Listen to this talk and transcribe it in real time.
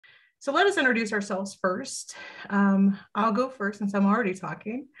So let us introduce ourselves first. I'll go first since I'm already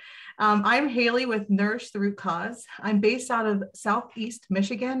talking. I'm Haley with Nourish the Root Cause. I'm based out of Southeast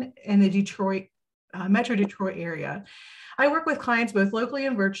Michigan in the Metro Detroit area. I work with clients both locally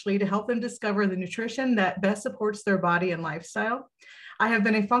and virtually to help them discover the nutrition that best supports their body and lifestyle. I have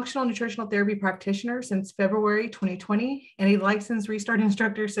been a functional nutritional therapy practitioner since February 2020 and a licensed Restart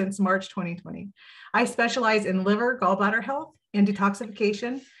instructor since March 2020. I specialize in liver, gallbladder health, and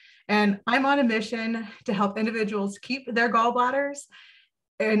detoxification. And I'm on a mission to help individuals keep their gallbladders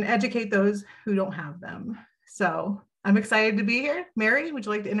and educate those who don't have them. So I'm excited to be here. Mary, would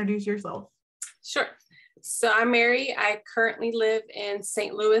you like to introduce yourself? Sure. So I'm Mary. I currently live in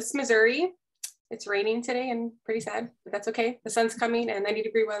St. Louis, Missouri. It's raining today and pretty sad, but that's okay. The sun's coming and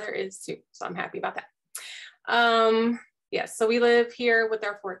 90-degree weather is too. So I'm happy about that. Yes, so we live here with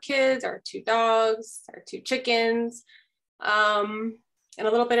our 4 kids, our 2 dogs, our 2 chickens. And a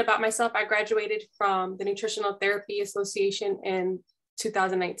little bit about myself, I graduated from the Nutritional Therapy Association in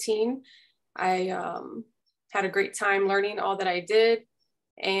 2019. I had a great time learning all that I did.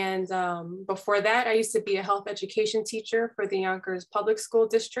 And before that, I used to be a health education teacher for the Yonkers Public School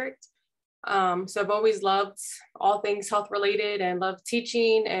District. So I've always loved all things health related and love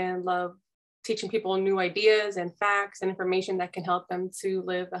teaching people new ideas and facts and information that can help them to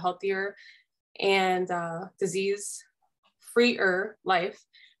live a healthier and disease-freer life.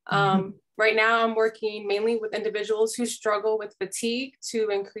 Right now I'm working mainly with individuals who struggle with fatigue to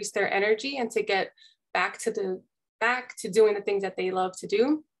increase their energy and to get back to doing the things that they love to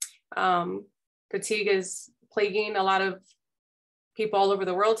do. Fatigue is plaguing a lot of people all over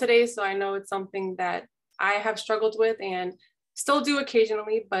the world today. So I know it's something that I have struggled with and still do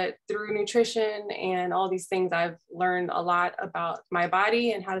occasionally, but through nutrition and all these things, I've learned a lot about my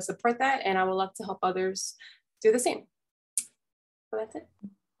body and how to support that. And I would love to help others do the same. So that's it.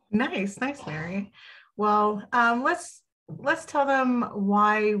 Nice, Mary. Well, let's tell them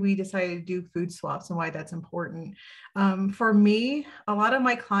why we decided to do food swaps and why that's important. For me, a lot of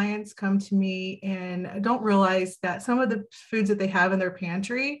my clients come to me and don't realize that some of the foods that they have in their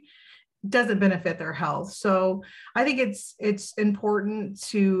pantry doesn't benefit their health. So I think it's important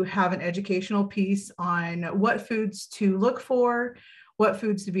to have an educational piece on what foods to look for, what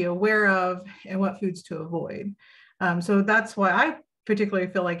foods to be aware of, and what foods to avoid. So that's why I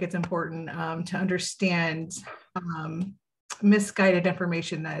particularly feel like it's important to understand misguided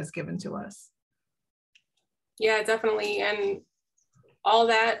information that is given to us. Yeah, definitely. And all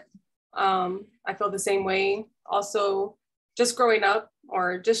that, I feel the same way. Also, just growing up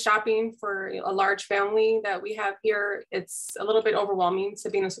or just shopping for a large family that we have here, it's a little bit overwhelming to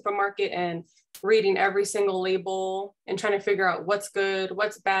be in a supermarket and reading every single label and trying to figure out what's good,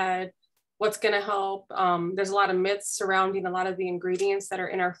 what's bad, what's going to help. There's a lot of myths surrounding a lot of the ingredients that are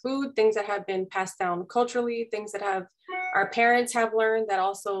in our food, things that have been passed down culturally, things that our parents have learned that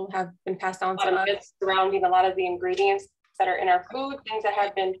also have been passed down to us, surrounding a lot of the ingredients that are in our food, things that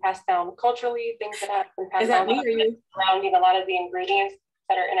have been passed down culturally, things that have been passed down surrounding a lot of the ingredients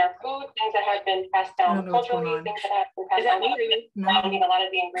that are in our food, things that have been passed down culturally, things that have been passed down surrounding a lot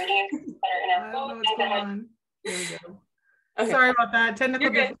of the ingridents that are in our food, things that have. There we go. Okay. Sorry about that. Technical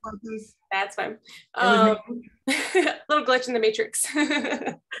difficulties. That's fine. Little glitch in the matrix.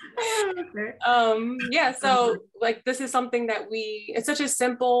 Okay. Yeah, so like this is something that it's such a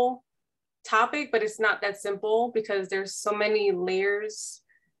simple topic, but it's not that simple because there's so many layers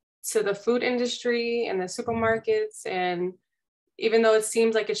to the food industry and the supermarkets. And even though it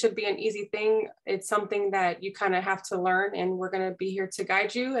seems like it should be an easy thing, it's something that you kind of have to learn, and we're going to be here to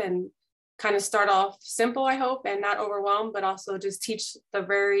guide you and kind of start off simple, I hope, and not overwhelmed, but also just teach the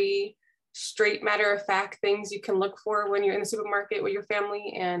very straight matter of fact things you can look for when you're in the supermarket with your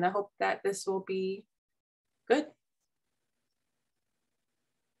family. And I hope that this will be good.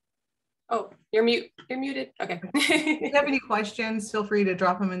 Oh, you're muted. Okay. If you have any questions, feel free to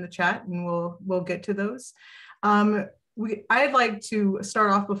drop them in the chat and we'll get to those. I'd like to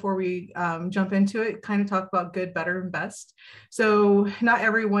start off before we jump into it, kind of talk about good, better, and best. So not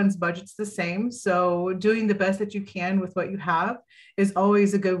everyone's budget's the same. So doing the best that you can with what you have is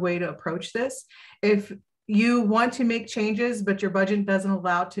always a good way to approach this. If you want to make changes, but your budget doesn't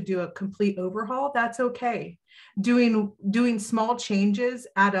allow to do a complete overhaul, that's okay. Doing small changes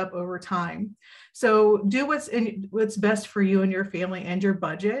add up over time. So do what's best for you and your family and your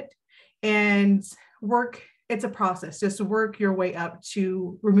budget, and work. It's a process. Just work your way up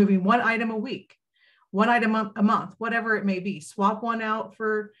to removing one item a week, one item a month, whatever it may be. Swap one out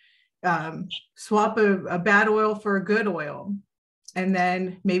for, swap a bad oil for a good oil. And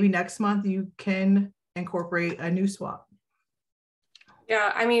then maybe next month you can incorporate a new swap.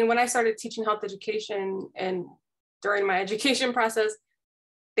 Yeah, I mean, when I started teaching health education and during my education process,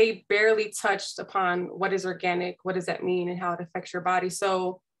 they barely touched upon what is organic, what does that mean, and how it affects your body.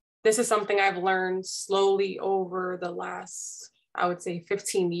 So this is something I've learned slowly over the last, I would say,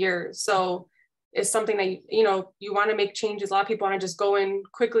 15 years. So it's something that, you want to make changes. A lot of people want to just go in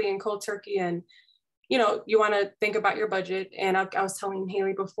quickly and cold turkey, and, you want to think about your budget. And I was telling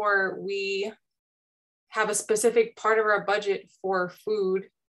Haley before, we have a specific part of our budget for food.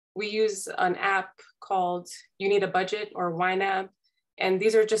 We use an app called You Need a Budget, or YNAB. And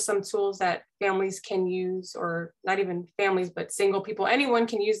these are just some tools that families can use, or not even families, but single people. Anyone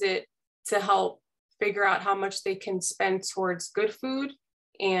can use it to help figure out how much they can spend towards good food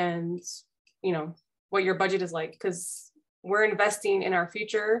and, what your budget is like. Because we're investing in our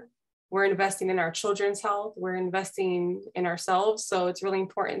future. We're investing in our children's health. We're investing in ourselves. So it's really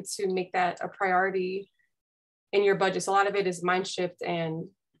important to make that a priority in your budget. So a lot of it is mind shift and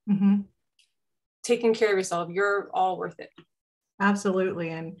taking care of yourself. You're all worth it. Absolutely.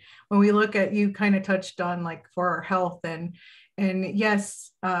 And when we look at, you kind of touched on like for our health, and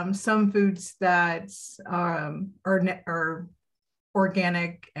yes, some foods that are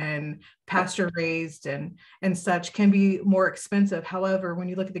organic and pasture raised and such can be more expensive. However, when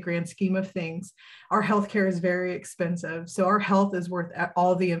you look at the grand scheme of things, our healthcare is very expensive. So our health is worth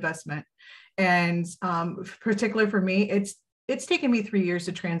all the investment. And particularly for me, it's taken me 3 years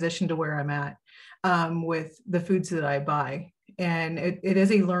to transition to where I'm at with the foods that I buy. And it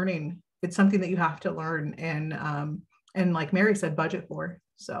is a learning. It's something that you have to learn and like Mary said, budget for.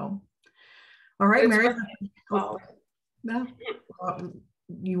 So, all right, Mary. No,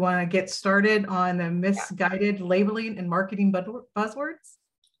 you want to get started on the misguided labeling and marketing buzzwords?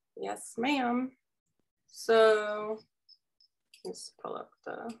 Yes, ma'am. So let's pull up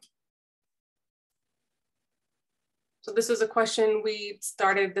So this is a question we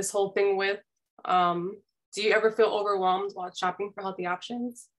started this whole thing with. Do you ever feel overwhelmed while shopping for healthy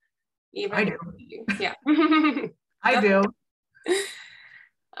options? I do. Yeah. I do.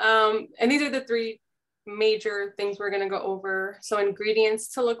 And these are the three major things we're going to go over. So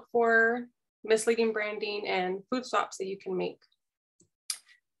ingredients to look for, misleading branding, and food swaps that you can make.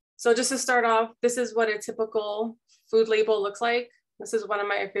 So just to start off, this is what a typical food label looks like. This is one of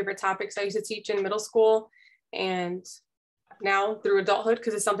my favorite topics I used to teach in middle school and now through adulthood,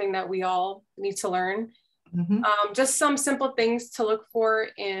 because it's something that we all need to learn. Just some simple things to look for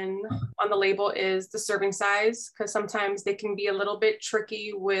on the label is the serving size, because sometimes they can be a little bit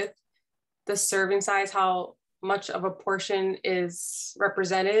tricky with the serving size, how much of a portion is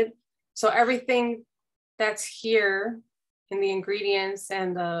represented. So everything that's here in the ingredients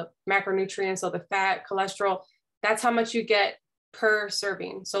and the macronutrients, so the fat, cholesterol, that's how much you get per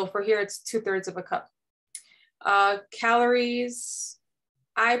serving. So for here, it's 2/3 of a cup. Calories,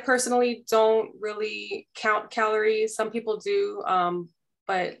 I personally don't really count calories. Some people do,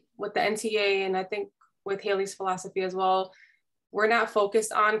 but with the NTA, and I think with Haley's philosophy as well, we're not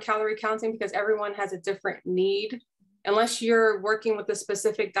focused on calorie counting because everyone has a different need. Unless you're working with a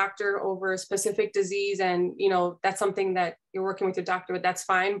specific doctor over a specific disease, and that's something that you're working with your doctor with, that's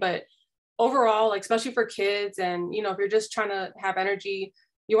fine. But overall, like especially for kids, and if you're just trying to have energy,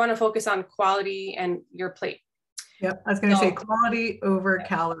 you want to focus on quality and your plate. Yep, I was going to say quality over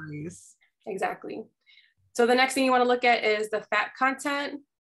calories. Exactly. So the next thing you want to look at is the fat content.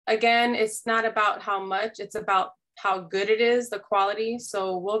 Again, it's not about how much, it's about how good it is, the quality.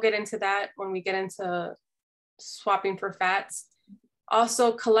 So we'll get into that when we get into swapping for fats.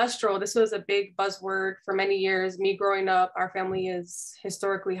 Also, cholesterol. This was a big buzzword for many years. Me growing up, our family is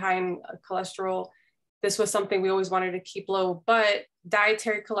historically high in cholesterol. This was something we always wanted to keep low, but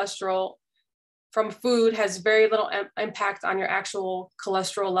dietary cholesterol from food has very little impact on your actual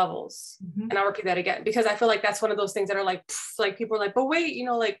cholesterol levels. And I'll repeat that again, because I feel like that's one of those things that are like people are like, but wait,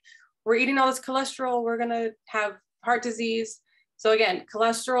 like we're eating all this cholesterol, we're gonna have heart disease. So again,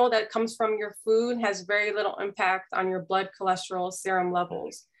 cholesterol that comes from your food has very little impact on your blood cholesterol serum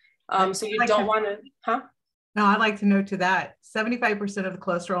levels. So you don't want to, No, I'd like to note to that 75% of the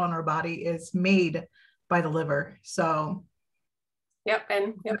cholesterol in our body is made by the liver. So yep,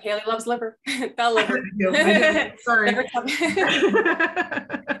 and Haley loves liver. That liver. I do. Sorry.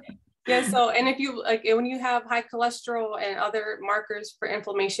 Yeah. So, and if you when you have high cholesterol and other markers for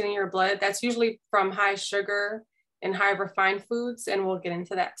inflammation in your blood, that's usually from high sugar and high refined foods, and we'll get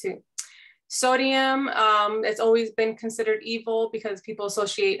into that too. Sodium, it's always been considered evil because people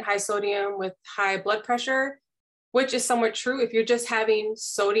associate high sodium with high blood pressure, which is somewhat true. If you're just having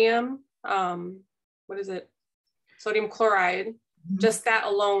sodium, what is it? Sodium chloride, just that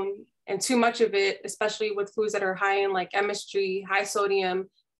alone And too much of it, especially with foods that are high in like chemistry, high sodium,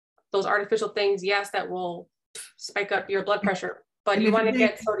 those artificial things, yes, that will spike up your blood pressure, but you want to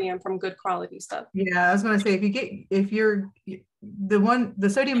get sodium from good quality stuff. Yeah, I was going to say, the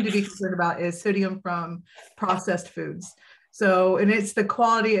sodium to be concerned about is sodium from processed foods. So, and it's the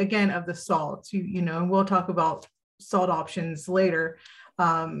quality again of the salt, and we'll talk about salt options later.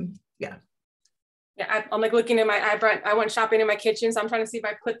 Yeah. Yeah, I'm like looking at I went shopping in my kitchen, so I'm trying to see if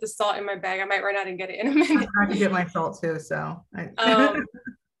I put the salt in my bag. I might run out and get it in a minute. I can get my salt too, so.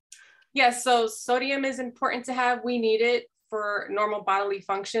 Yeah, so sodium is important to have. We need it for normal bodily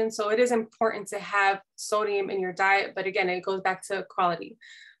function. So it is important to have sodium in your diet. But again, it goes back to quality.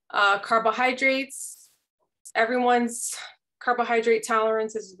 Carbohydrates, everyone's carbohydrate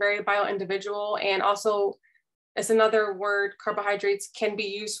tolerance is very bio-individual. And also, it's another word, carbohydrates can be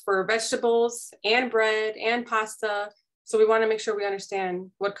used for vegetables and bread and pasta. So we want to make sure we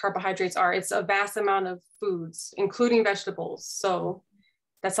understand what carbohydrates are. It's a vast amount of foods, including vegetables. So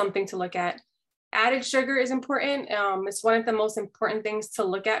that's something to look at. Added sugar is important. It's one of the most important things to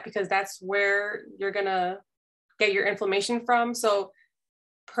look at because that's where you're gonna get your inflammation from. So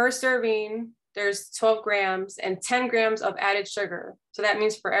per serving, there's 12 grams and 10 grams of added sugar. So that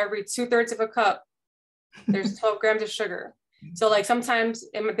means for every 2/3 of a cup, there's 12 grams of sugar. So like sometimes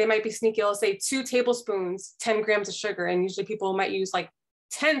they might be sneaky, I'll say 2 tablespoons, 10 grams of sugar. And usually people might use like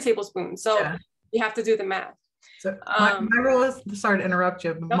 10 tablespoons. So yeah, you have to do the math. So my rule is, sorry to interrupt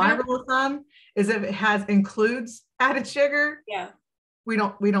you, but my rule of thumb is if it includes added sugar, yeah, we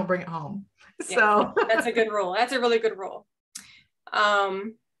don't bring it home. Yeah, so that's a good rule. That's a really good rule.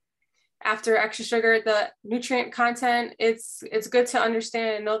 After extra sugar, the nutrient content, it's good to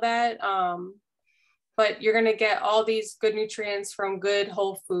understand and know that. But you're gonna get all these good nutrients from good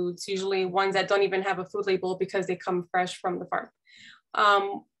whole foods, usually ones that don't even have a food label because they come fresh from the farm.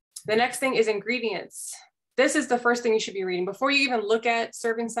 The next thing is ingredients. This is the first thing you should be reading. Before you even look at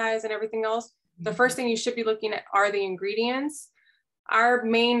serving size and everything else, the first thing you should be looking at are the ingredients. Our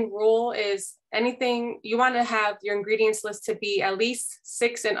main rule is anything, you want to have your ingredients list to be at least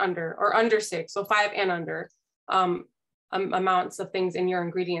 6 and under, or under 6, so 5 and under amounts of things in your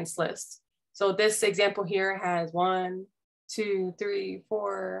ingredients list. So this example here has 1, 2, 3,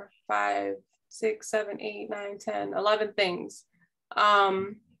 4, 5, 6, 7, 8, 9, 10, 11 things.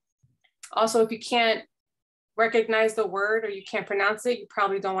 Also, if you can't recognize the word or you can't pronounce it, you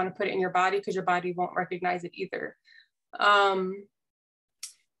probably don't want to put it in your body because your body won't recognize it either.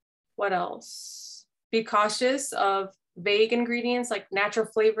 What else? Be cautious of vague ingredients like natural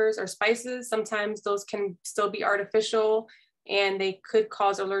flavors or spices. Sometimes those can still be artificial and they could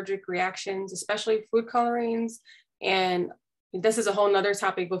cause allergic reactions, especially food colorings. And this is a whole nother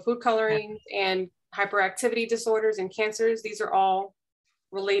topic, but food colorings and hyperactivity disorders and cancers, these are all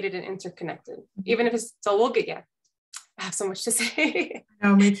related and interconnected, even if it's, so we'll get, yeah, I have so much to say.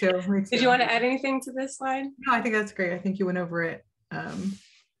 No, me too. Did you want to add anything to this slide? No, I think that's great. I think you went over it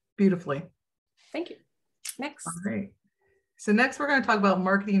beautifully. Thank you. Next. All right. So next we're going to talk about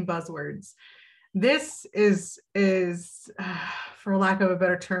marketing buzzwords. This is for lack of a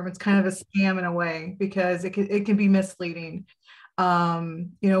better term, it's kind of a scam in a way because it can be misleading.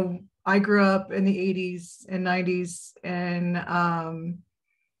 I grew up in the 80s and 90s and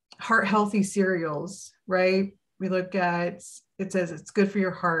heart healthy cereals, right? We look at, it says it's good for your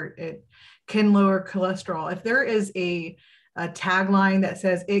heart. It can lower cholesterol. If there is a tagline that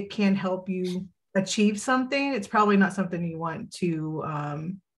says it can help you achieve something, it's probably not something you want to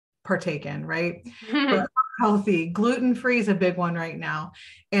partake in, right? But healthy, gluten-free is a big one right now.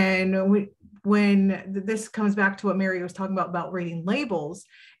 And when this comes back to what Mary was talking about reading labels,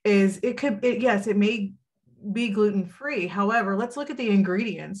 is yes, it may be gluten-free. However, let's look at the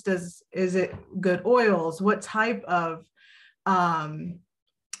ingredients. Is it good oils? What type of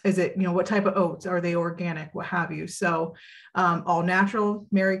is it, what type of oats? Are they organic? What have you? So all natural,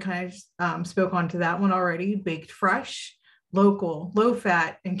 Mary kind of spoke on to that one already. Baked fresh, local, low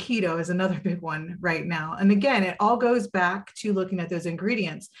fat, and keto is another big one right now. And again, it all goes back to looking at those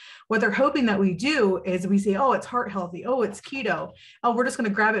ingredients. What they're hoping that we do is we say, oh, it's heart healthy. Oh, it's keto. Oh, we're just going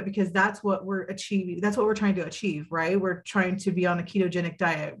to grab it because that's what we're achieving. That's what we're trying to achieve, right? We're trying to be on a ketogenic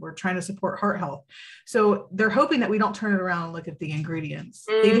diet. We're trying to support heart health. So they're hoping that we don't turn it around and look at the ingredients.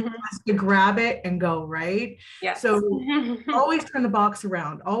 They just have to grab it and go, right? Yeah. So always turn the box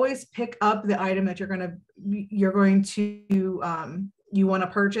around. Always pick up the item that you're going to you want to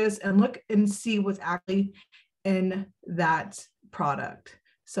purchase and look and see what's actually in that product.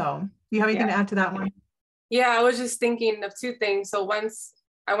 So do you have anything to add to that one? Yeah, I was just thinking of 2 things. So once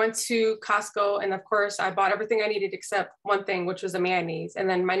I went to Costco, and of course I bought everything I needed except one thing, which was a mayonnaise. And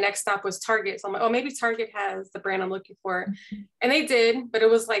then my next stop was Target. So I'm like, oh, maybe Target has the brand I'm looking for. And they did, but it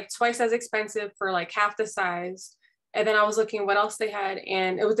was like twice as expensive for like half the size. And then I was looking what else they had.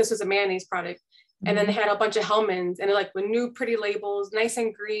 And this was a mayonnaise product. And then they had a bunch of Hellmann's, and like with new pretty labels, nice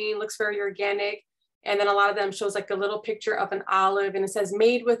and green, looks very organic. And then a lot of them shows like a little picture of an olive, and it says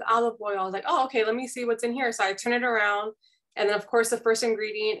made with olive oil. I was like, oh, okay, let me see what's in here. So I turn it around. And then of course, the first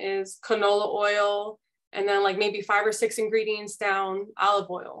ingredient is canola oil. And then like maybe 5 or 6 ingredients down, olive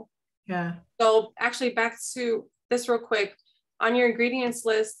oil. Yeah. So actually back to this real quick, on your ingredients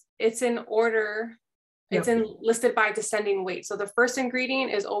list, it's in order. It's listed by descending weight. So the first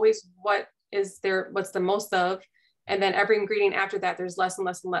ingredient is always what's the most of. And then every ingredient after that, there's less and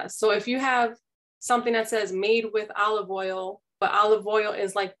less and less. So if you have something that says made with olive oil, but olive oil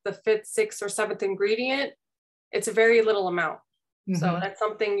is like the 5th, 6th, or 7th ingredient, it's a very little amount. So that's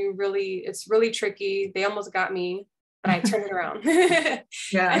something it's really tricky. They almost got me, but I turned it around.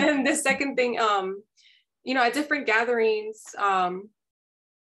 Yeah. And then the second thing, at different gatherings,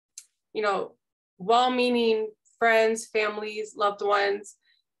 well-meaning friends, families, loved ones,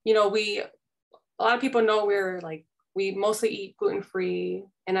 a lot of people know we mostly eat gluten-free.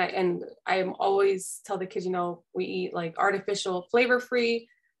 And I always tell the kids, we eat like artificial flavor-free,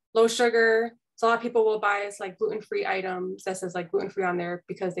 low sugar. So a lot of people will buy us like gluten-free items that says like gluten-free on there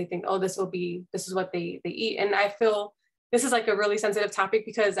because they think, oh, this is what they eat. And I feel this is like a really sensitive topic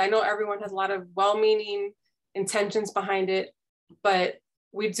because I know everyone has a lot of well-meaning intentions behind it, but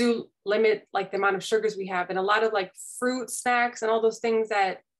we do limit like the amount of sugars we have. And a lot of like fruit snacks and all those things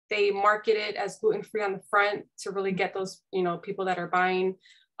that they market it as gluten-free on the front to really get those, people that are buying.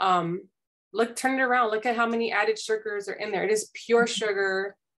 Turn it around, look at how many added sugars are in there. It is pure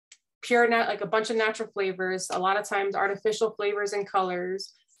sugar, like a bunch of natural flavors, a lot of times artificial flavors and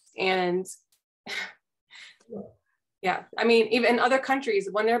colors. And yeah, I mean, even in other countries,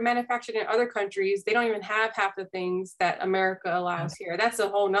 when they're manufactured in other countries, they don't even have half the things that America allows here. That's a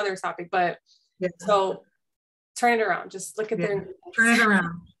whole nother topic, but so turn it around. Just look at their turn it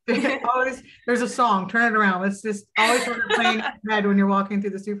around. Always, there's a song, turn it around. Let's just always have it playing in your head when you're walking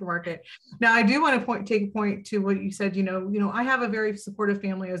through the supermarket. Now, I do want to take a point to what you said. I have a very supportive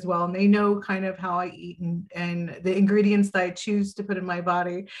family as well, and they know kind of how I eat and the ingredients that I choose to put in my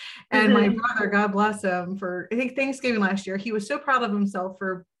body. And my brother, God bless him, for I think Thanksgiving last year, he was so proud of himself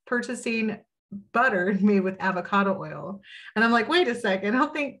for purchasing butter made with avocado oil. And I'm like, wait a second,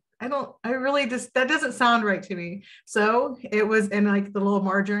 that doesn't sound right to me. So it was in like the little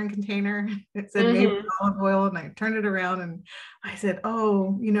margarine container. It said made with olive oil, and I turned it around and I said,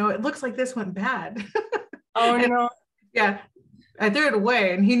 oh, it looks like this went bad. Oh, no. Yeah. I threw it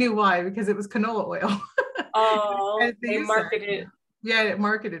away, and he knew why, because it was canola oil. Oh, they marketed it. Yeah, it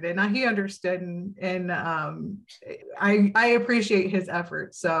marketed it. Now he understood, and I appreciate his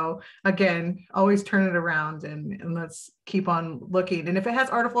efforts. So again, always turn it around and let's keep on looking. And if it has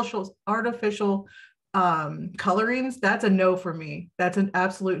artificial colorings, that's a no for me. That's an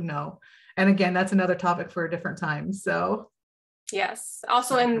absolute no. And again, that's another topic for a different time. So yes.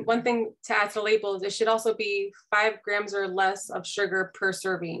 Also, and one thing to add to the labels, it should also be 5 grams or less of sugar per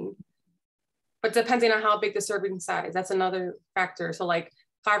serving. But depending on how big the serving size, that's another factor. So like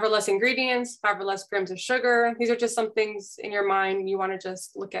 5 or less ingredients, 5 or less grams of sugar. These are just some things in your mind you want to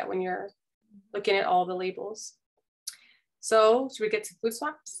just look at when you're looking at all the labels. So should we get to food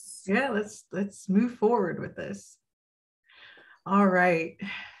swaps? Yeah, let's move forward with this. All right.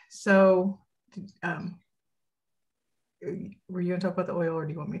 So were you going to talk about the oil, or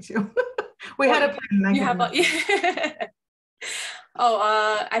do you want me to? We had a plan.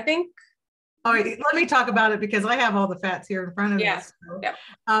 I think. All right, let me talk about it because I have all the facts here in front of me.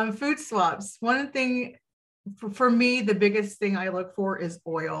 So, food swaps. One thing for me, the biggest thing I look for is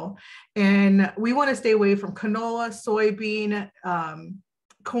oil. And we want to stay away from canola, soybean,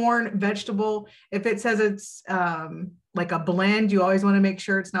 corn, vegetable. If it says it's like a blend, you always want to make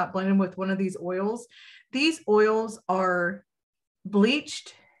sure it's not blended with one of these oils. These oils are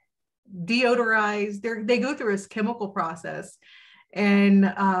bleached, deodorized. They go through this chemical process. And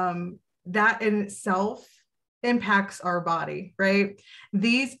that in itself impacts our body, right?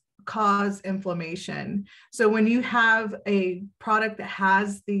 These cause inflammation. So when you have a product that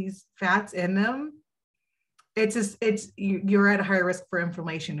has these fats in them, you're at a higher risk for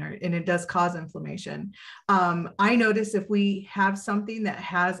inflammation, and it does cause inflammation. I notice if we have something that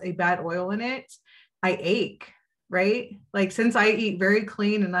has a bad oil in it, I ache, right? Like, since I eat very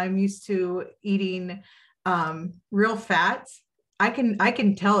clean and I'm used to eating real fats, I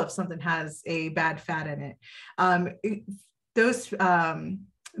can tell if something has a bad fat in it. Those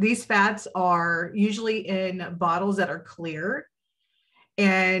These fats are usually in bottles that are clear,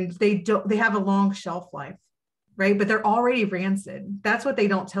 and they have a long shelf life, right? But they're already rancid. That's what they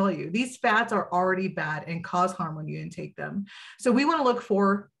don't tell you. These fats are already bad and cause harm when you intake them. So we want to look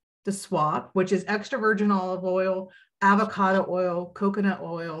for the swap, which is extra virgin olive oil, avocado oil, coconut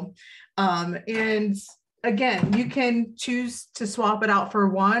oil. And again, you can choose to swap it out for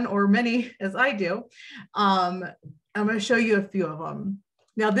one or many, as I do. I'm going to show you a few of them.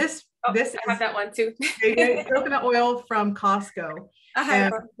 Now this I is have that one too. coconut oil from Costco.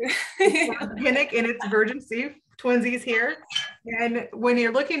 It's organic and it's virgin. See, twinsies here. And when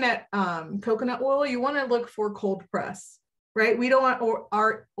you're looking at coconut oil, you want to look for cold press, right? We don't want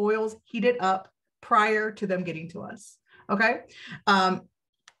our oils heated up prior to them getting to us. Okay.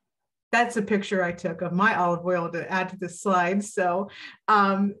 That's a picture I took of my olive oil to add to this slide. So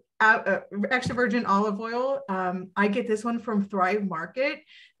extra virgin olive oil. I get this one from Thrive Market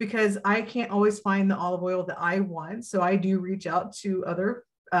because I can't always find the olive oil that I want. So I do reach out to other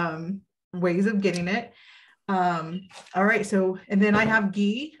ways of getting it. All right. So, and then I have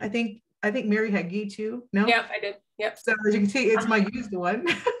ghee. I think Mary had ghee too. No? Yep, I did. Yep. So as you can see, it's my used one.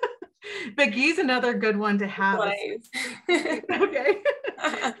 But ghee's another good one to have. Okay.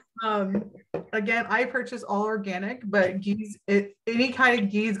 Again, I purchase all organic, but any kind of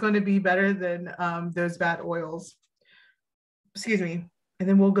ghee is going to be better than those bad oils. Excuse me. And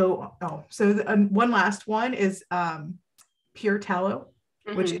then we'll go. So one last one is pure tallow,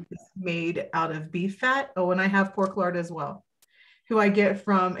 which is made out of beef fat. Oh, and I have pork lard as well, who I get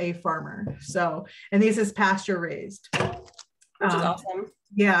from a farmer. So, and this is pasture raised. Which is awesome.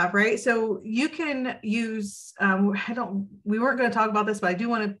 Yeah, right. So you can use, we weren't going to talk about this, but I do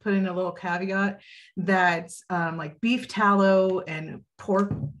want to put in a little caveat that like beef tallow and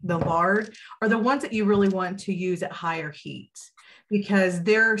pork, the lard, are the ones that you really want to use at higher heat because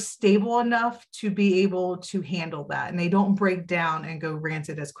they're stable enough to be able to handle that. And they don't break down and go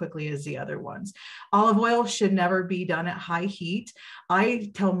rancid as quickly as the other ones. Olive oil should never be done at high heat. I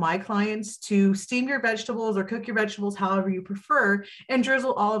tell my clients to steam your vegetables or cook your vegetables however you prefer and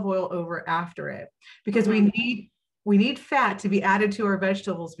drizzle olive oil over after it because we need fat to be added to our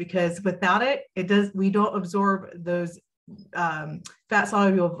vegetables because without it, we don't absorb those fat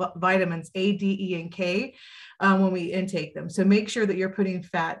soluble vitamins A, D, E, and K when we intake them. So make sure that you're putting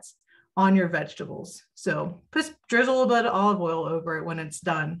fats on your vegetables. So just drizzle a little bit of olive oil over it when it's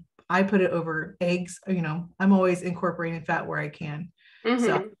done. I put it over eggs. I'm always incorporating fat where I can.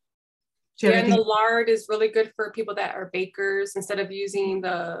 So, and the lard is really good for people that are bakers instead of using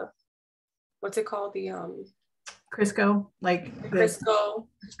what's it called? The Crisco, Crisco.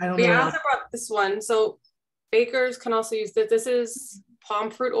 I don't know. I also brought this one. So bakers can also use this. This is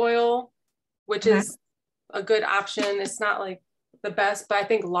palm fruit oil, which is a good option. It's not like the best, but I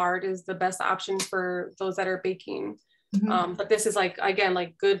think lard is the best option for those that are baking. But this is like, again,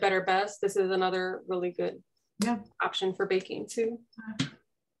 like good, better, best. This is another really good option for baking too.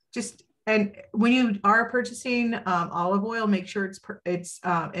 And when you are purchasing olive oil, make sure it's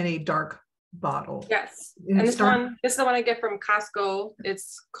in a dark bottle. Yes. And this is the one I get from Costco.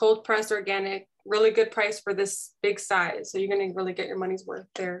 It's cold pressed organic, really good price for this big size. So you're going to really get your money's worth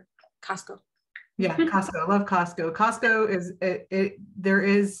there. Costco. Yeah, Costco. I love Costco. Costco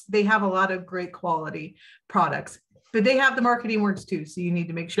they have a lot of great quality products, but they have the marketing words too. So you need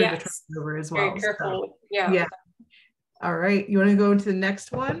to make sure to turn it over as well. Very careful. So, yeah. All right. You want to go into the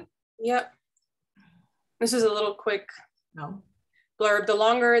next one? Yep. This is a little quick blurb. The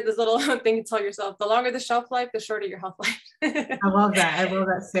longer this little thing to tell yourself, the longer the shelf life, the shorter your health life. I love that. I love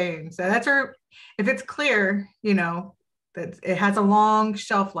that saying. So that's if it's clear, that it has a long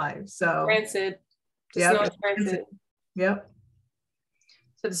shelf life. So rancid. It's rancid. Yep.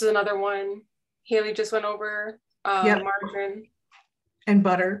 So this is another one. Haley just went over margarine and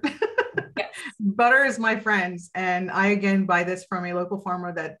butter. Yes. Butter is my friends, and I again buy this from a local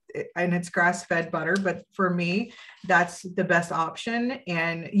farmer and it's grass-fed butter, but for me that's the best option.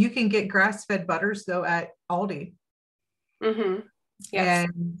 And you can get grass-fed butters though at Aldi. Yes.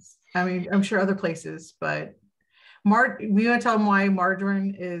 And I mean, I'm sure other places, but we want to tell them why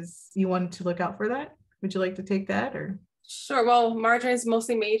margarine is, you want to look out for that? Would you like to take that? Or sure. Well, margarine is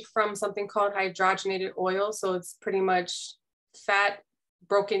mostly made from something called hydrogenated oil, so it's pretty much fat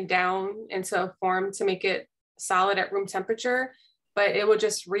broken down into a form to make it solid at room temperature, but it will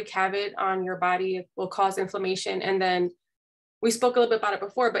just wreak havoc on your body. It will cause inflammation. And then we spoke a little bit about it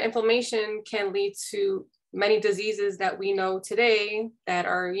before, but inflammation can lead to many diseases that we know today that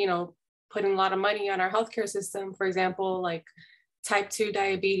are, putting a lot of money on our healthcare system. For example, like type 2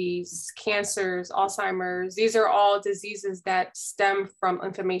 diabetes, cancers, Alzheimer's. These are all diseases that stem from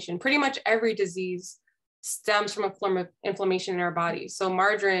inflammation. Pretty much every disease stems from a form of inflammation in our body. So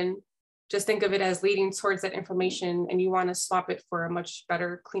margarine, just think of it as leading towards that inflammation, and you want to swap it for a much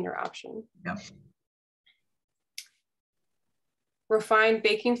better, cleaner option. Yep. Refined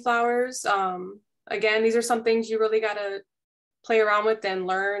baking flours. Again, these are some things you really got to play around with and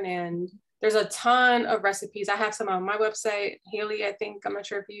learn. And there's a ton of recipes. I have some on my website. Haley, I think, I'm not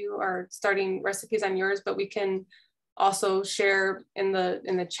sure if you are starting recipes on yours, but we can also share in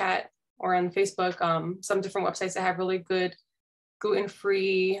the chat or on Facebook some different websites that have really good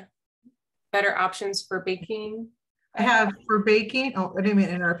gluten-free, better options for baking. I have for baking. Oh, I didn't mean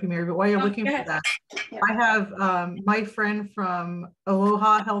to interrupt you, Mary, but while you're looking for that, yeah. I have my friend from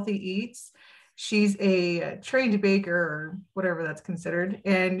Aloha Healthy Eats. She's a trained baker or whatever that's considered.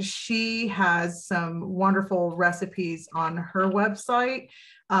 And she has some wonderful recipes on her website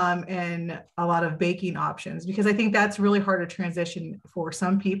and a lot of baking options, because I think that's really hard to transition for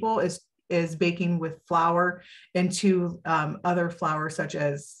some people is baking with flour into other flours such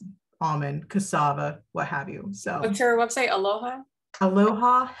as almond, cassava, what have you. So what's your website?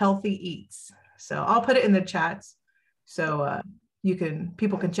 Aloha Healthy Eats. So I'll put it in the chats so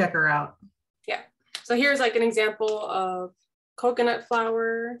people can check her out. Yeah. So here's like an example of coconut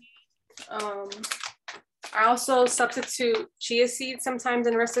flour. I also substitute chia seeds sometimes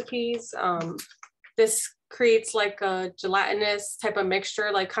in recipes. This creates like a gelatinous type of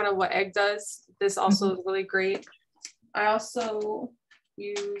mixture, like kind of what egg does. This also is really great. I also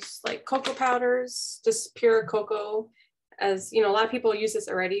use like cocoa powders, just pure cocoa. As you know, a lot of people use this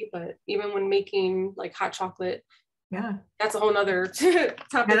already, but even when making like hot chocolate, yeah, that's a whole nother topic.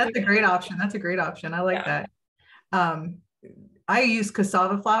 Yeah, that's a great option. That's a great option. I like that. I use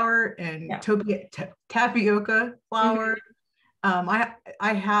cassava flour and tapioca flour.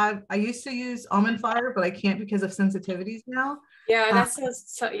 I used to use almond flour, but I can't because of sensitivities now. Yeah,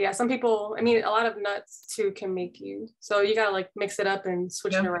 some people, I mean, a lot of nuts too can make you, so you gotta like mix it up and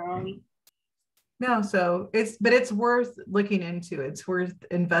switch it around. No, so it's worth looking into. It's worth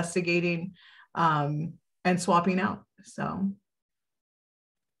investigating and swapping out. So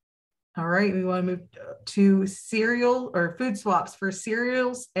all right, we want to move to cereal or food swaps for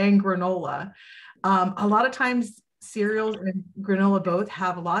cereals and granola. A lot of times cereals and granola both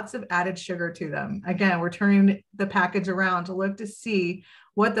have lots of added sugar to them. Again, we're turning the package around to look to see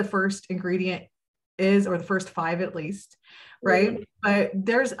what the first ingredient is, or the first 5 at least, right? Mm-hmm. But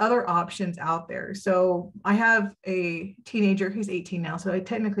there's other options out there. So I have a teenager who's 18 now, so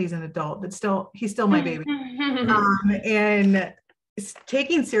technically he's an adult, but he's still my baby. And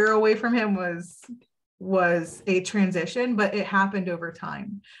taking cereal away from him was a transition, but it happened over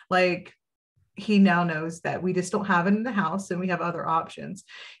time. Like, he now knows that we just don't have it in the house and we have other options.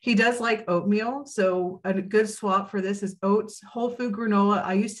 He does like oatmeal. So a good swap for this is oats, whole food granola.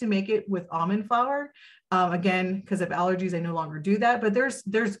 I used to make it with almond flour. Again, because of allergies, I no longer do that, but there's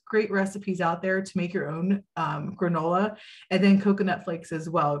great recipes out there to make your own granola, and then coconut flakes as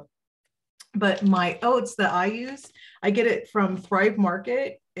well. But my oats that I use, I get it from Thrive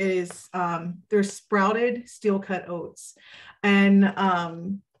Market. They're sprouted steel cut oats. And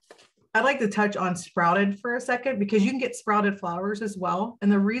I'd like to touch on sprouted for a second, because you can get sprouted flours as well. And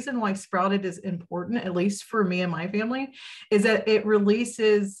the reason why sprouted is important, at least for me and my family, is that it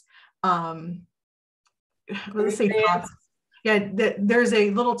releases, let's say toxins. Yeah, there's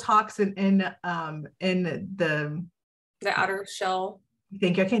a little toxin in the outer shell. I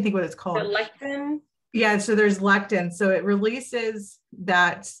can't think what it's called. The lectin. Yeah, so there's lectin. So it releases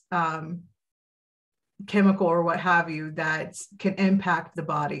that chemical or what have you that can impact the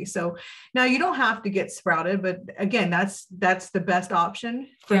body. So now you don't have to get sprouted, but again, that's the best option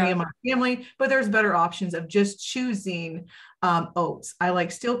for me and my family. But there's better options of just choosing oats. I like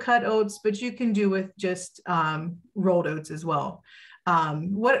steel cut oats, but you can do with just rolled oats as well.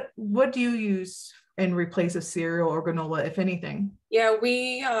 What do you use in replace of cereal or granola, if anything? Yeah,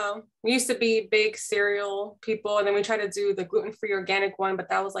 we used to be big cereal people, and then we tried to do the gluten-free organic one, but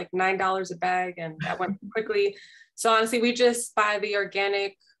that was like $9 a bag, and that went quickly. So honestly, we just buy the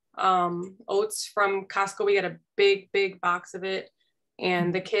organic oats from Costco. We get a big box of it,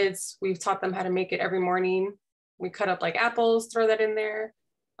 and the kids, we've taught them how to make it every morning. We cut up like apples, throw that in there,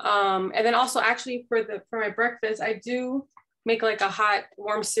 and then also actually for my breakfast, I do make like a hot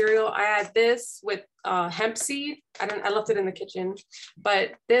warm cereal. I add this with hemp seed. I left it in the kitchen,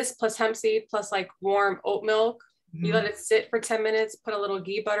 but this plus hemp seed plus like warm oat milk. Mm-hmm. You let it sit for 10 minutes, put a little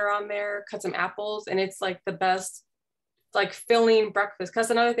ghee butter on there, cut some apples, and it's like the best like filling breakfast. Because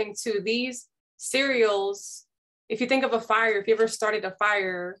another thing too, these cereals, if you think of a fire, if you ever started a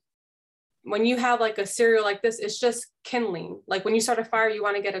fire, when you have like a cereal like this, it's just kindling. Like when you start a fire, you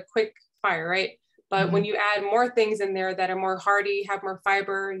want to get a quick fire, right? But when you add more things in there that are more hearty, have more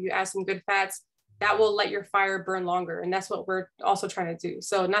fiber, you add some good fats, that will let your fire burn longer. And that's what we're also trying to do.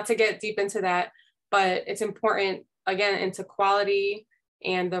 So not to get deep into that, but it's important, again, into quality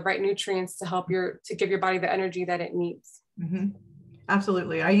and the right nutrients to help to give your body the energy that it needs.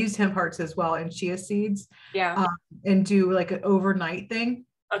 Absolutely. I use hemp hearts as well and chia seeds. Yeah. And do like an overnight thing.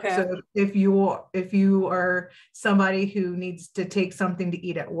 Okay. So if you are somebody who needs to take something to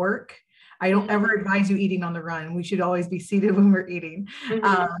eat at work, I don't ever advise you eating on the run. We should always be seated when we're eating,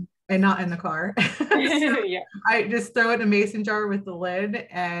 and not in the car. So Yeah. I just throw it in a mason jar with the lid,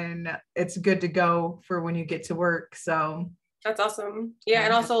 and it's good to go for when you get to work. So that's awesome. Yeah.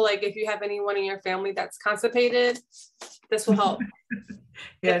 And also, like, if you have anyone in your family that's constipated, this will help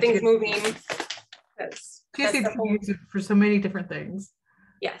get things moving. Chia seeds can use it for so many different things.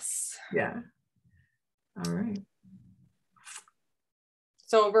 Yes. Yeah. All right.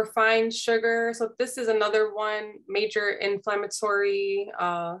 So refined sugar. So this is another one major inflammatory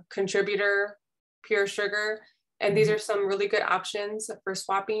contributor, pure sugar. And these are some really good options for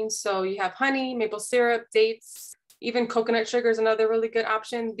swapping. So you have honey, maple syrup, dates, even coconut sugar is another really good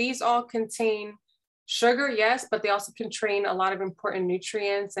option. These all contain sugar, yes, but they also contain a lot of important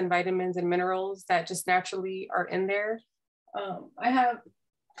nutrients and vitamins and minerals that just naturally are in there. I have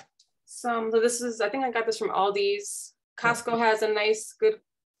some, so this is, I think I got this from Aldi's. Costco has a nice, good,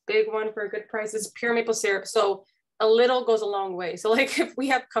 big one for a good price. It's pure maple syrup. So a little goes a long way. So like if we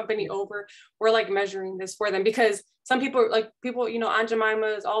have company over, we're like measuring this for them, because some people, you know, Aunt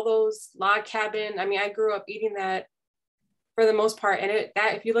Jemima's, all those log cabin. I mean, I grew up eating that for the most part. And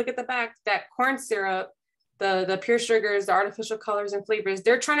that if you look at the back, that corn syrup, the pure sugars, the artificial colors and flavors,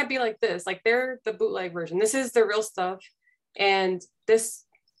 they're trying to be like this, like they're the bootleg version. This is the real stuff. And this,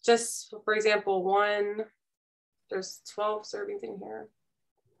 just for example, there's 12 servings in here.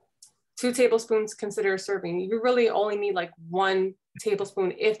 2 tablespoons consider a serving. You really only need like 1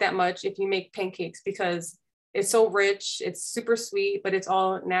 tablespoon, if that much, if you make pancakes, because it's so rich, it's super sweet, but it's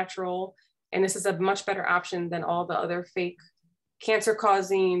all natural. And this is a much better option than all the other fake cancer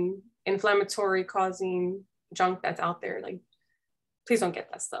causing, inflammatory causing junk that's out there. Like, please don't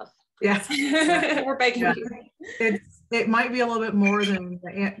get that stuff. Yeah. We're begging you. It might be a little bit more than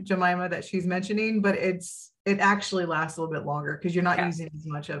the Aunt Jemima that she's mentioning, but it actually lasts a little bit longer because you're not using as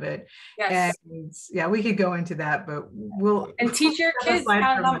much of it. Yes. And yeah, we could go into that, but we'll teach your kids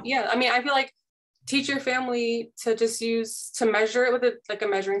how to, I mean, I feel like teach your family to just measure it with like a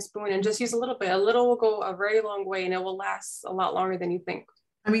measuring spoon, and just use a little bit. A little will go a very long way, and it will last a lot longer than you think.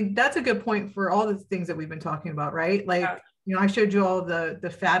 I mean, that's a good point for all the things that we've been talking about, right? Like, you know, I showed you all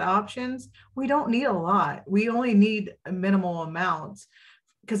the fat options. We don't need a lot. We only need a minimal amount,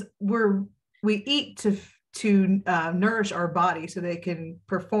 because we eat to nourish our body so they can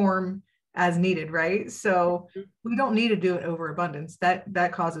perform as needed, right? So we don't need to do it overabundance.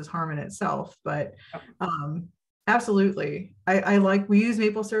 That causes harm in itself. But absolutely, we use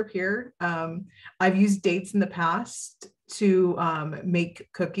maple syrup here. I've used dates in the past to make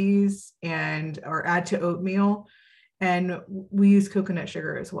cookies or add to oatmeal. And we use coconut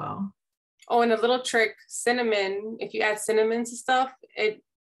sugar as well. Oh, and a little trick, cinnamon. If you add cinnamon to stuff, it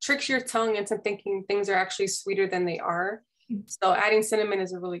tricks your tongue into thinking things are actually sweeter than they are. So adding cinnamon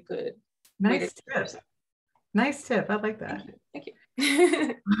is a really good nice tip. Nice tip. I like that. Thank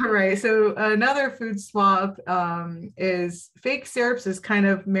you. All right. So another food swap is fake syrups, as kind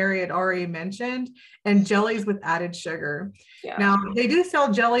of Mary had already mentioned, and jellies with added sugar. Yeah. Now they do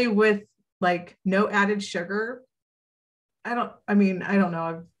sell jelly with like no added sugar. I don't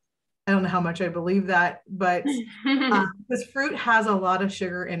know. I don't know how much I believe that, but this fruit has a lot of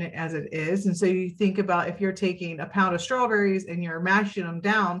sugar in it as it is. And so you think about if you're taking a pound of strawberries and you're mashing them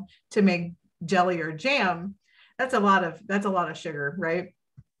down to make jelly or jam, that's a lot of sugar, right?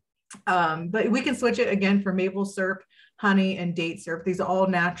 But we can switch it again for maple syrup, honey, and date syrup. These are all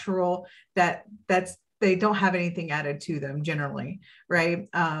natural, they don't have anything added to them generally, right?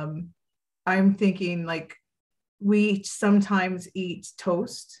 I'm thinking like, we sometimes eat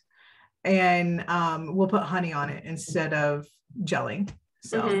toast and we'll put honey on it instead of jelly.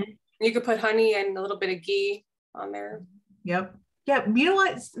 So you could put honey and a little bit of ghee on there. Yep. Yeah. You know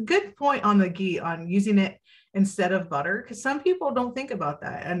what? It's a good point on the ghee, on using it instead of butter, because some people don't think about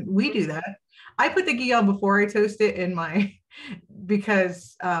that. And we do that. I put the ghee on before I toast it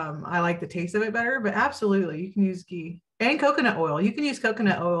because I like the taste of it better, but absolutely you can use ghee and coconut oil. You can use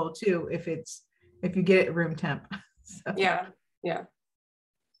coconut oil too if you get it room temp. So. Yeah.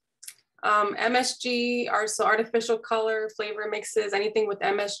 MSG are so artificial color, flavor mixes, anything with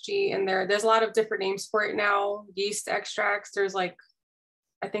MSG in there. There's a lot of different names for it now. Yeast extracts, there's like,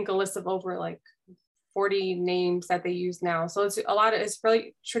 I think a list of over like 40 names that they use now. So it's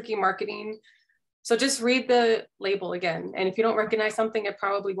really tricky marketing. So just read the label again. And if you don't recognize something, it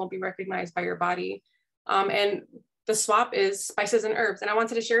probably won't be recognized by your body. And the swap is spices and herbs. And I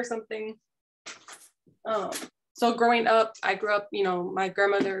wanted to share something. So growing up, I grew up, my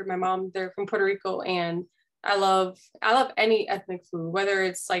grandmother, my mom, they're from Puerto Rico, and I love any ethnic food, whether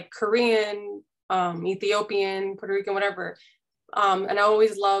it's like Korean, Ethiopian, Puerto Rican, whatever. And I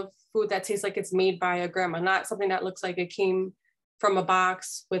always love food that tastes like it's made by a grandma, not something that looks like it came from a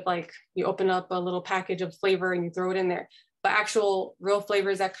box with like, you open up a little package of flavor and you throw it in there, but actual real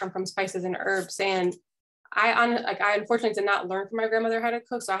flavors that come from spices and herbs. And I unfortunately did not learn from my grandmother how to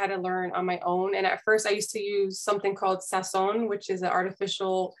cook, so I had to learn on my own. And at first I used to use something called sazon, which is an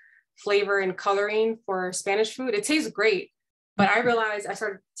artificial flavor and coloring for Spanish food. It tastes great, but I realized I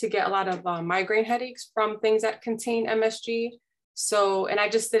started to get a lot of migraine headaches from things that contain MSG. So, and I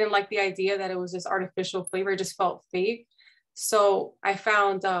just didn't like the idea that it was this artificial flavor. It just felt fake. So I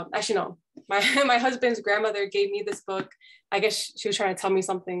found, actually no, my husband's grandmother gave me this book. I guess she was trying to tell me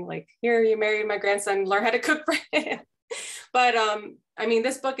something like, here, you married my grandson, learn how to cook for him. But I mean,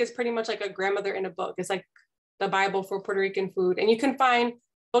 this book is pretty much like a grandmother in a book. It's like the Bible for Puerto Rican food. And you can find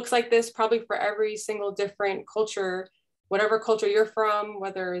books like this probably for every single different culture, whatever culture you're from,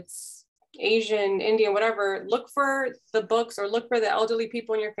 whether it's Asian, Indian, whatever. Look for the books or look for the elderly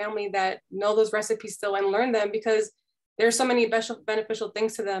people in your family that know those recipes still and learn them, because there's so many beneficial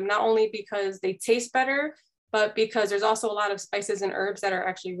things to them, not only because they taste better, but because there's also a lot of spices and herbs that are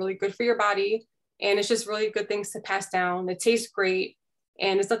actually really good for your body. And it's just really good things to pass down. It tastes great.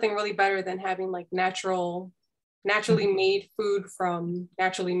 And it's nothing really better than having like naturally made food from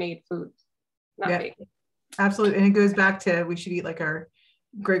naturally made food. Not fake. Absolutely. And it goes back to, we should eat like our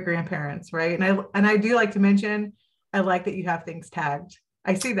great grandparents, right? And I do like to mention, I like that you have things tagged.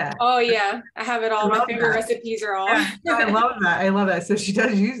 I see that. Oh yeah, I have it all. My favorite recipes are all. Yeah, I love that. I love that. So she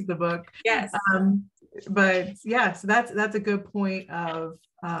does use the book. Yes. But yeah, so that's a good point of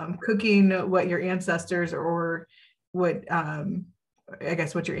cooking what your ancestors, or what I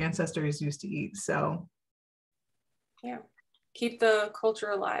guess what your ancestors used to eat. So yeah, keep the culture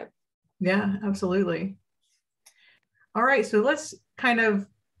alive. Yeah, absolutely. All right, so let's kind of,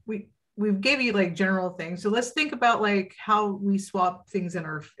 we gave you like general things. So let's think about like how we swap things in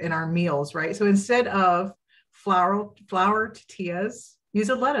our meals, right? So instead of flour tortillas, use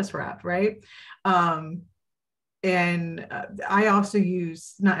a lettuce wrap, right? And I also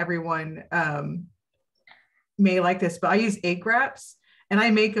use, not everyone may like this, but I use egg wraps and I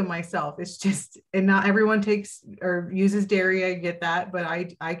make them myself. It's just, and not everyone takes or uses dairy. I get that, but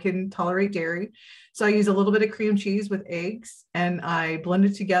I can tolerate dairy. So I use a little bit of cream cheese with eggs and I blend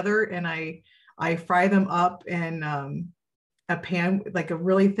it together and I fry them up in a pan, like a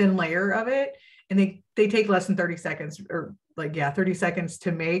really thin layer of it. And they take less than 30 seconds, or like, 30 seconds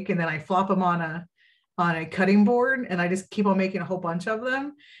to make. And then I flop them on a cutting board and I just keep on making a whole bunch of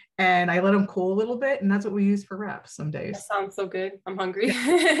them. And I let them cool a little bit, and that's what we use for wraps some days. That sounds so good. I'm hungry.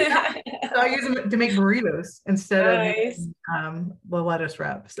 Yeah. So I use them to make burritos instead of the lettuce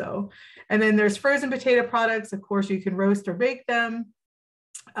wrap. So, and then there's frozen potato products. Of course, you can roast or bake them.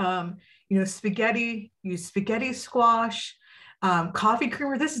 Spaghetti, use spaghetti squash, coffee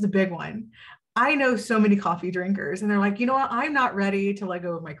creamer. This is a big one. I know so many coffee drinkers and they're like, you know what? I'm not ready to let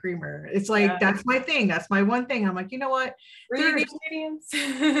go of my creamer. It's like, that's my thing. That's my one thing. I'm like, you know what? Read the ingredients.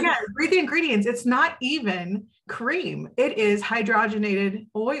 Read the ingredients. It's not even cream. It is hydrogenated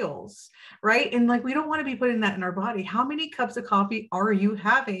oils, right? And like, we don't want to be putting that in our body. How many cups of coffee are you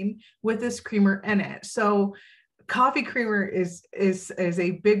having with this creamer in it? So coffee creamer is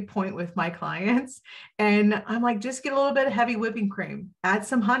a big point with my clients. And I'm like, just get a little bit of heavy whipping cream, add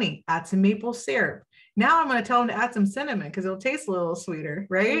some honey, add some maple syrup. Now I'm going to tell them to add some cinnamon because it'll taste a little sweeter,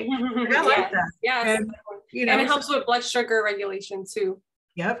 right? I like that. Yes. And it helps with blood sugar regulation too.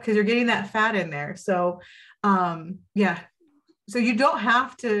 Yep, because you're getting that fat in there. So so you don't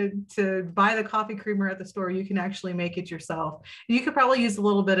have to buy the coffee creamer at the store. You can actually make it yourself. You could probably use a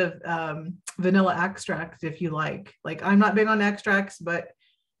little bit of vanilla extract if you like. Like, I'm not big on extracts, but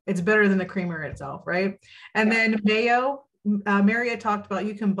it's better than the creamer itself, right? And then mayo, Maria talked about,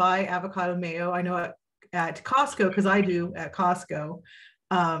 you can buy avocado mayo. I know at Costco, because I do at Costco.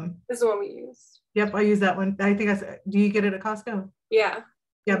 This is the one we use. Yep, I use that one. I think do you get it at Costco? Yeah.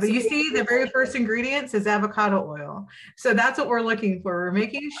 Yeah, but you see the very first ingredients is avocado oil. So that's what we're looking for. We're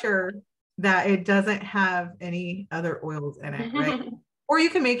making sure that it doesn't have any other oils in it, right? Or you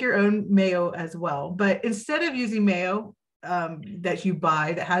can make your own mayo as well. But instead of using mayo that you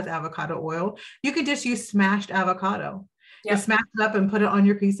buy that has avocado oil, you can just use smashed avocado. Yep. Just smash it up and put it on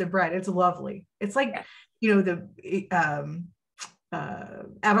your piece of bread. It's lovely. It's like, the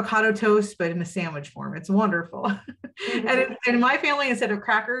avocado toast, but in a sandwich form. It's wonderful. Mm-hmm. And in my family, instead of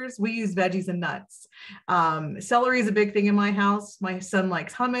crackers, we use veggies and nuts. Celery is a big thing in my house. My son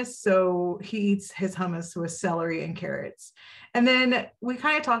likes hummus, so he eats his hummus with celery and carrots. And then we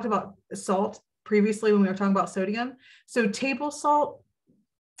kind of talked about salt previously when we were talking about sodium. So table salt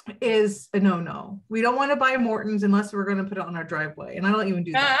is a no-no. We don't want to buy Morton's unless we're going to put it on our driveway, and I don't even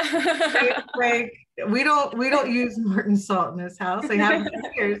do that. Like, we don't use Morton's salt in this house. I haven't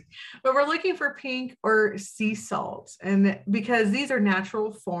for years, but we're looking for pink or sea salt, and because these are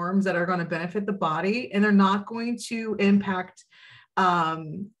natural forms that are going to benefit the body, and they're not going to impact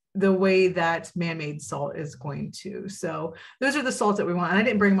the way that man-made salt is going to. So those are the salts that we want. And I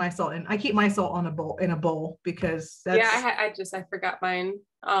didn't bring my salt in. I keep my salt in a bowl because that's I forgot mine.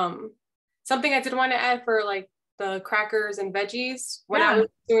 Something I did want to add for like the crackers and veggies, when I was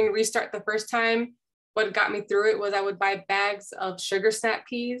doing Restart the first time, what got me through it was I would buy bags of sugar snap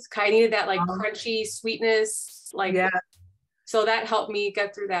peas. I needed that like crunchy sweetness, so that helped me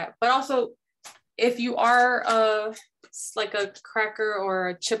get through that. But also, if you are like a cracker or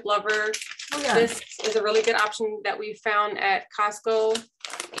a chip lover, this is a really good option that we found at Costco.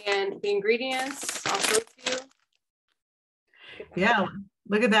 And the ingredients, I'll show it to you. Yeah,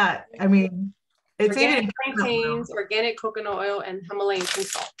 look at that. I mean, it's organic plantains, organic coconut oil, and Himalayan pink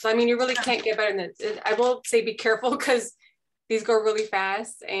salt. So I mean, you really can't get better than this. I will say be careful because these go really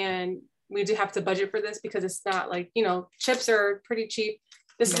fast, and we do have to budget for this because it's not like, chips are pretty cheap.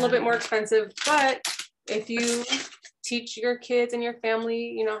 This is a little bit more expensive, but if you teach your kids and your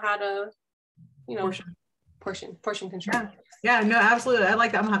family, how to, portion control. Yeah, no, absolutely. I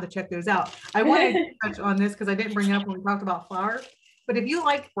like that. I'm gonna have to check those out. I wanted to touch on this because I didn't bring it up when we talked about flour, but if you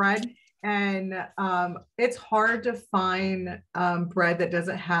like bread, and it's hard to find bread that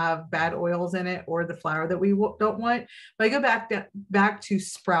doesn't have bad oils in it or the flour that we don't want. But I go back to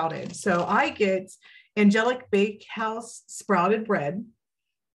sprouted. So I get Angelic Bakehouse sprouted bread,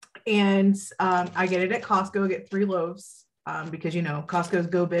 and I get it at Costco. I get 3 loaves because Costco's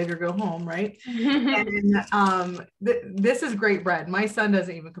go big or go home, right? And this is great bread. My son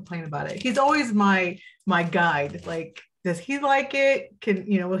doesn't even complain about it. He's always my guide. Like, does he like it?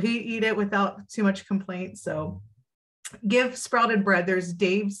 Will he eat it without too much complaint? So give sprouted bread. There's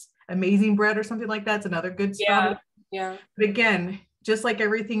Dave's Amazing Bread or something like that. It's another good sprouted. Yeah. But again, just like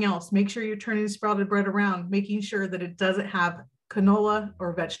everything else, make sure you're turning sprouted bread around, making sure that it doesn't have canola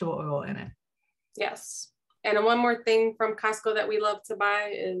or vegetable oil in it. Yes. And one more thing from Costco that we love to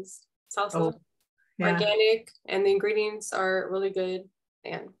buy is salsa. Organic, and the ingredients are really good.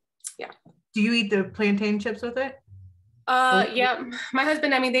 And do you eat the plantain chips with it? Yeah, my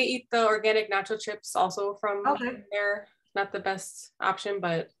husband, they eat the organic nacho chips also from there. Not the best option,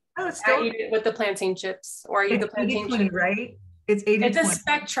 but I eat it with the plantain chips, or I eat the plantain chips. Right? It's 80/20.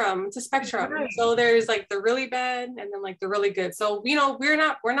 It's a spectrum. Right. So there's like the really bad and then like the really good. So we're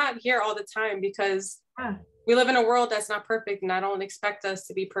not here all the time because we live in a world that's not perfect, and I don't expect us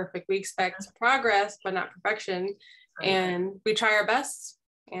to be perfect. We expect progress, but not perfection. Right. And we try our best,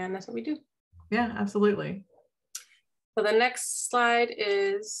 and that's what we do. Yeah, absolutely. So the next slide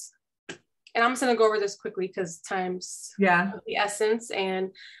is, and I'm just going to go over this quickly because time's the essence.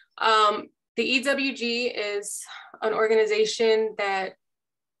 And the EWG is an organization that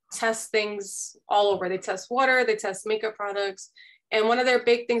tests things all over. They test water, they test makeup products. And one of their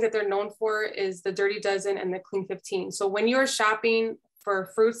big things that they're known for is the Dirty Dozen and the Clean 15. So when you're shopping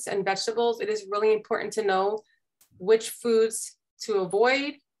for fruits and vegetables, it is really important to know which foods to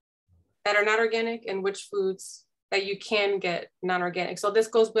avoid that are not organic and which foods that you can get non-organic. So this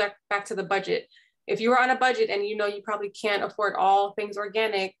goes back to the budget. If you are on a budget and you probably can't afford all things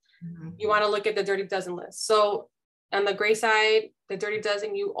organic, you want to look at the Dirty Dozen list. So on the gray side, the Dirty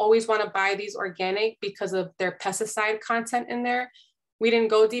Dozen, you always want to buy these organic because of their pesticide content in there. We didn't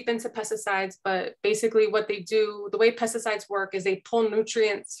go deep into pesticides, but basically what they do, the way pesticides work is they pull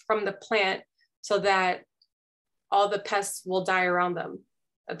nutrients from the plant so that all the pests will die around them,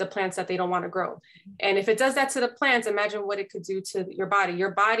 the plants that they don't want to grow. And if it does that to the plants, imagine what it could do to your body.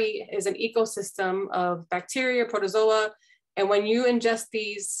 Your body is an ecosystem of bacteria, protozoa. And when you ingest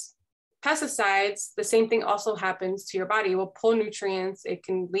these pesticides, the same thing also happens to your body. It will pull nutrients. It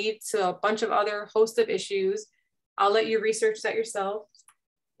can lead to a bunch of other host of issues. I'll let you research that yourself.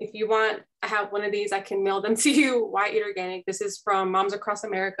 If you want, I have one of these, I can mail them to you. Why Eat Organic? This is from Moms Across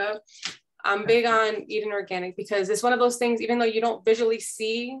America. I'm big on eating organic because it's one of those things, even though you don't visually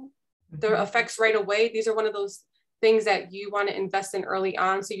see the effects right away, these are one of those things that you want to invest in early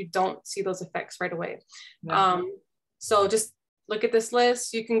on so you don't see those effects right away. So just look at this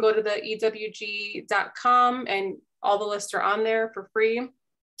list. You can go to the ewg.com and all the lists are on there for free.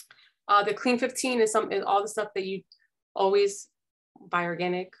 The Clean 15 is all the stuff that you always buy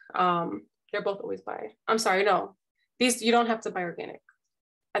organic. They're both always buy. I'm sorry, no. These, you don't have to buy organic.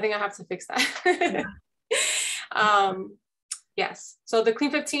 I think I have to fix that. Yes. So the Clean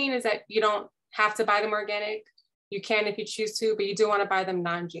 15 is that you don't have to buy them organic. You can if you choose to, but you do want to buy them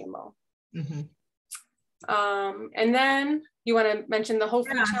non-GMO. And then you want to mention the Whole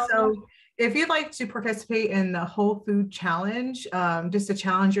Food Challenge. So if you'd like to participate in the Whole Food Challenge, just to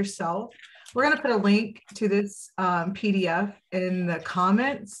challenge yourself, we're going to put a link to this PDF in the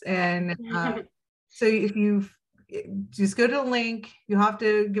comments. And so if you just go to the link, you have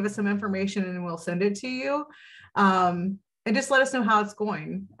to give us some information and we'll send it to you. And just let us know how it's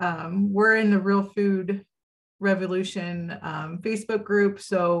going. We're in the Real Food Revolution Facebook group.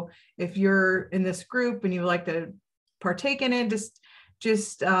 So if you're in this group and you would like to partake in it,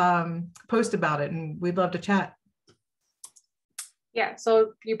 just post about it and we'd love to chat. Yeah,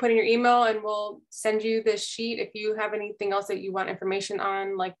 so you put in your email and we'll send you this sheet if you have anything else that you want information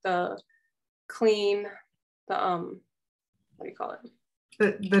on, like the clean, what do you call it?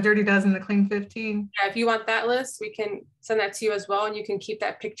 The Dirty Dozen, the Clean 15. Yeah, if you want that list, we can send that to you as well. And you can keep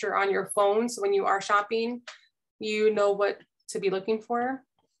that picture on your phone. So when you are shopping, you know what to be looking for.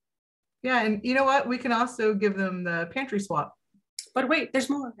 Yeah, and you know what? We can also give them the pantry swap. But wait, there's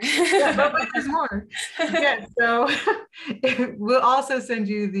more. But wait, there's more. Yeah, so we'll also send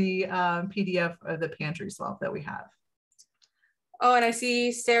you the PDF of the pantry swap that we have. Oh, and I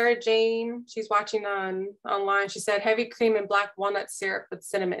see Sarah Jane, she's watching online. She said heavy cream and black walnut syrup with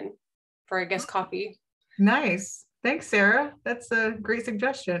cinnamon for, I guess, coffee. Nice. Thanks, Sarah. That's a great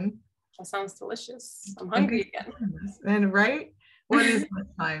suggestion. That sounds delicious. I'm hungry again. And right? What is the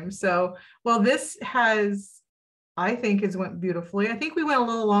time? So, well, this has, I think, went beautifully. I think we went a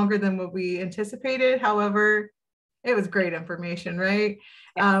little longer than what we anticipated. However, it was great information, right?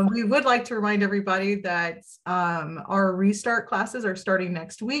 Yeah. We would like to remind everybody that our restart classes are starting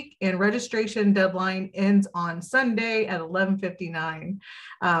next week and registration deadline ends on Sunday at 11:59.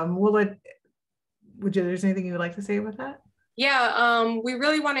 There's anything you would like to say with that? Yeah, we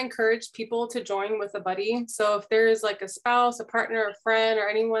really want to encourage people to join with a buddy. So if there's like a spouse, a partner, a friend, or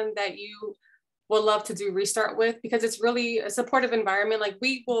anyone that you would love to do restart with, because it's really a supportive environment. Like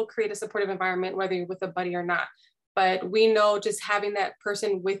we will create a supportive environment, whether you're with a buddy or not. But we know just having that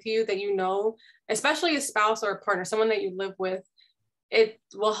person with you that you know, especially a spouse or a partner, someone that you live with, it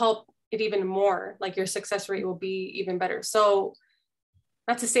will help it even more. Like your success rate will be even better. So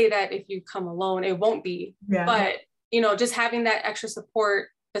not to say that if you come alone, it won't be, but you know, just having that extra support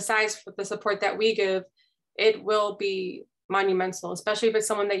besides the support that we give, it will be monumental, especially if it's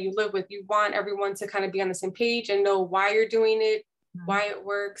someone that you live with. You want everyone to kind of be on the same page and know why you're doing it, why it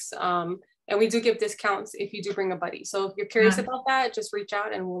works. And we do give discounts if you do bring a buddy. So if you're curious about that, just reach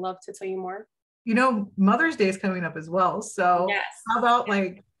out and we'll love to tell you more. You know, Mother's Day is coming up as well. So how about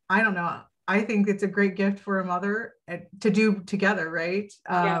like, I don't know, I think it's a great gift for a mother to do together, right?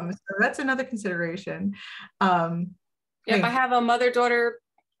 So that's another consideration. I have a mother-daughter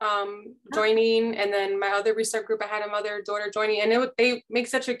joining, and then my other restart group, I had a mother-daughter joining, and they make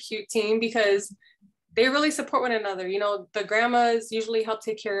such a cute team because they really support one another. You know, the grandmas usually help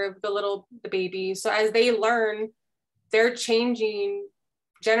take care of the baby. So as they learn, they're changing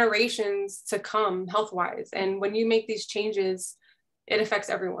generations to come health-wise. And when you make these changes, it affects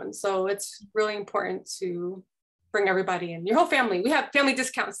everyone. So it's really important to bring everybody in, your whole family. We have family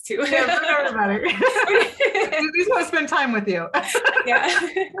discounts too. Yeah, bring everybody. We just want to spend time with you. Yeah.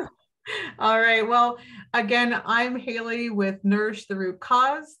 All right. Well, again, I'm Haley with Nourish the Root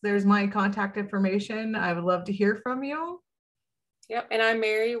Cause. There's my contact information. I would love to hear from you. Yep. And I'm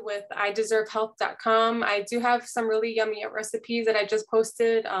Mary with ideservehealth.com. I do have some really yummy recipes that I just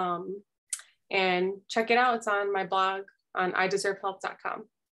posted. And check it out. It's on my blog on ideservehealth.com.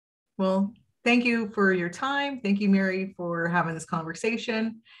 Well, thank you for your time. Thank you, Mary, for having this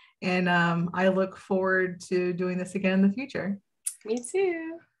conversation. And I look forward to doing this again in the future. Me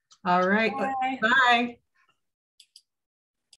too. All right. Bye. Bye.